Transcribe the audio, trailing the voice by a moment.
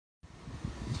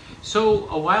So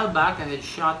a while back I had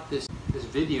shot this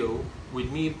video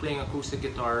with me playing acoustic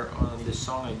guitar on this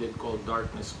song I did called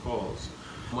Darkness Calls.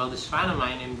 Well, this fan of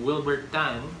mine named Wilbert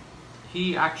Tan,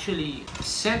 he actually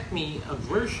sent me a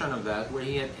version of that where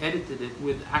he had edited it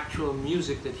with actual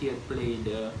music that he had played,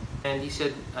 and he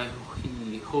said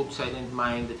he hopes I didn't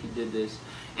mind that he did this.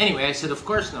 Anyway, I said of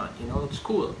course not, you know, it's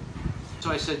cool. So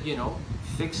I said, you know,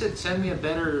 fix it, send me a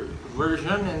better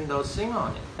version and I'll sing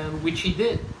on it, and which he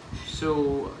did.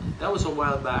 So that was a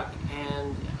while back,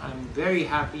 and I'm very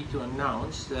happy to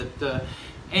announce that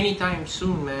anytime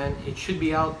soon, man, it should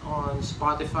be out on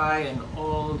Spotify and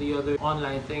all the other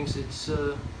online things. It's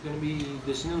gonna be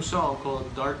this new song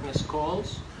called Darkness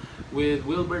Calls with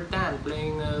Wilbert Tan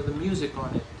playing the music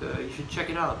on it. You should check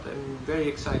it out. I'm very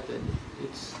excited.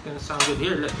 It's gonna sound good.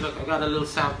 Here, look, I got a little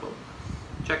sample.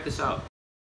 Check this out.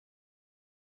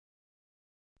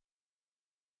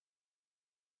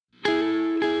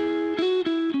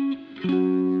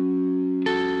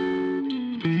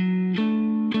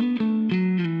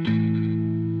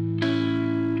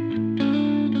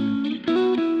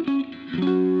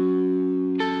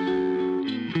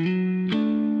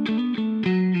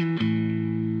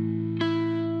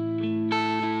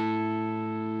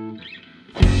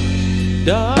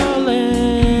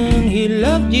 Darling, he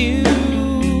loved you,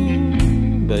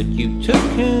 but you took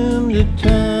him to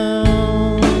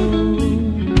town.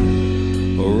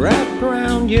 Wrapped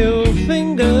around your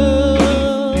finger,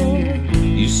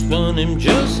 you spun him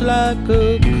just like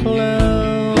a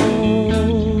clown.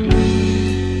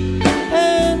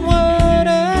 And what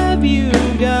have you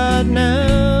got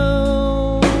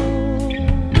now?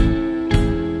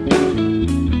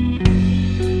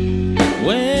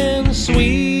 When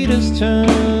sweet has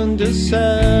turned to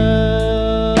sour.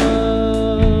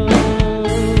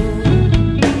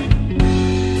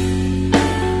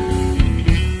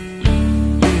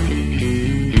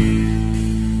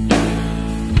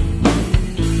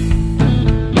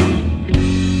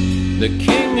 The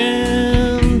king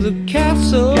and the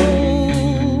castle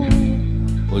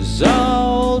was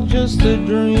all just a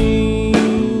dream.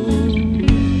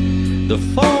 The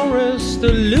forest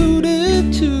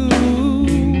alluded to,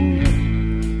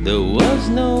 there was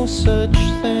no such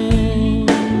thing.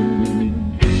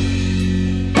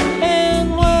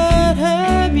 And what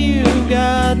have you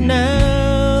got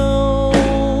now?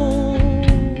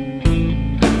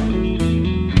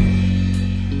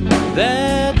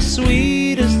 That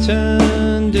sweet has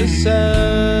turned to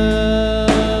sour.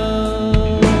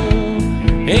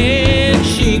 And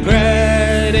she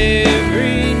cried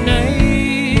every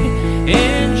night,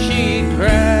 and she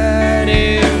cried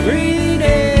every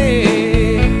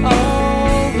day,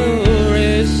 all the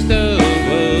rest of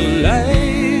her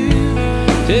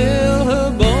life, till her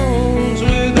bones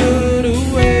withered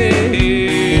away.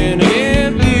 And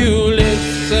if you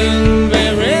listen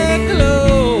very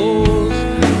close,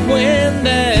 when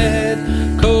that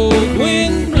cold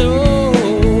wind blows,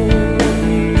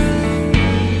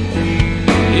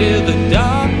 hear the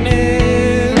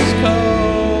darkness calling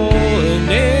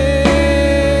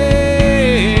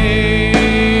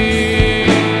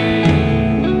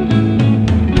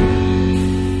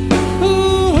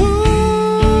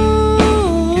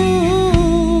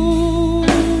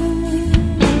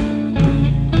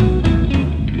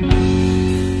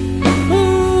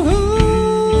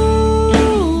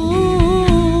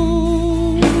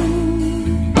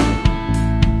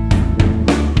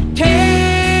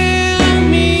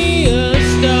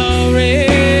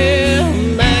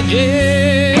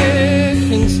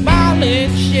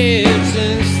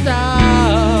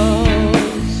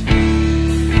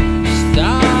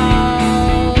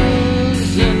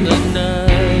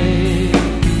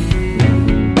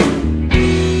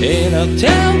I'll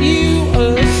tell you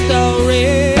a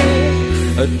story,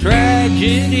 a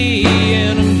tragedy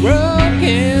and a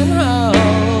broken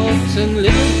hearts, and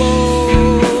little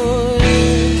boys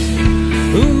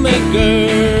who make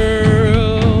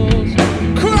girls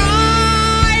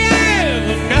cry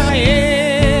every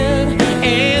night,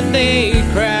 and they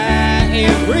cry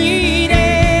every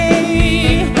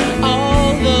day,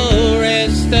 all the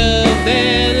rest of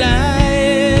their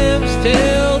lives,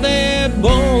 till their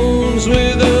bones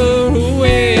wither.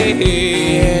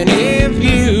 And if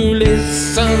you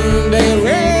listen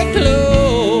very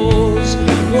close,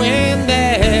 when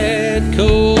that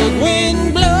cold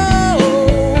wind blows,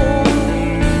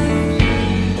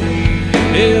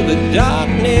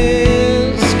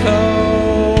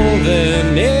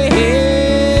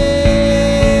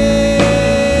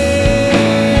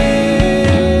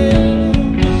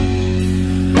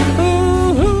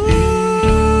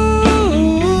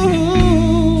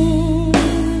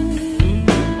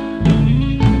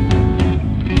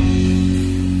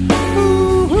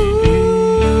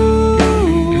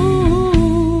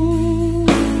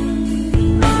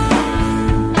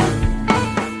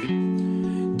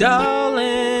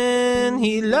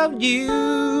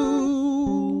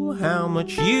 how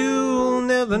much you'll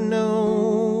never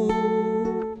know.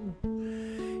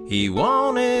 He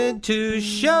wanted to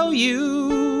show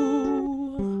you,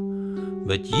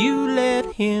 but you let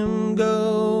him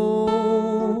go.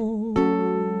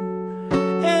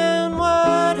 And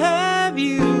what have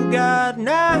you got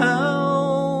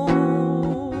now?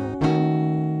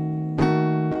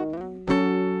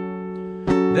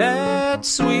 That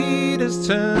sweet has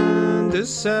turned to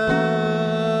sour.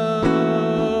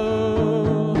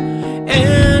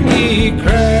 And he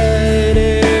cried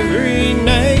every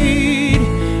night,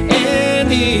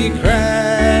 and he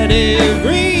cried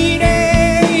every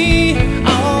day,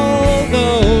 all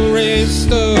the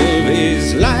rest of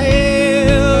his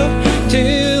life,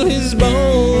 till his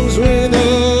bones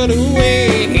withered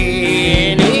away.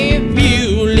 And if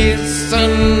you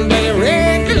listen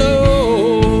very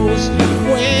close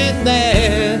when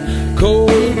that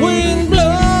cold wind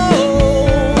blows,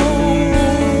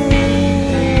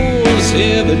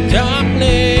 hear the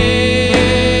darkness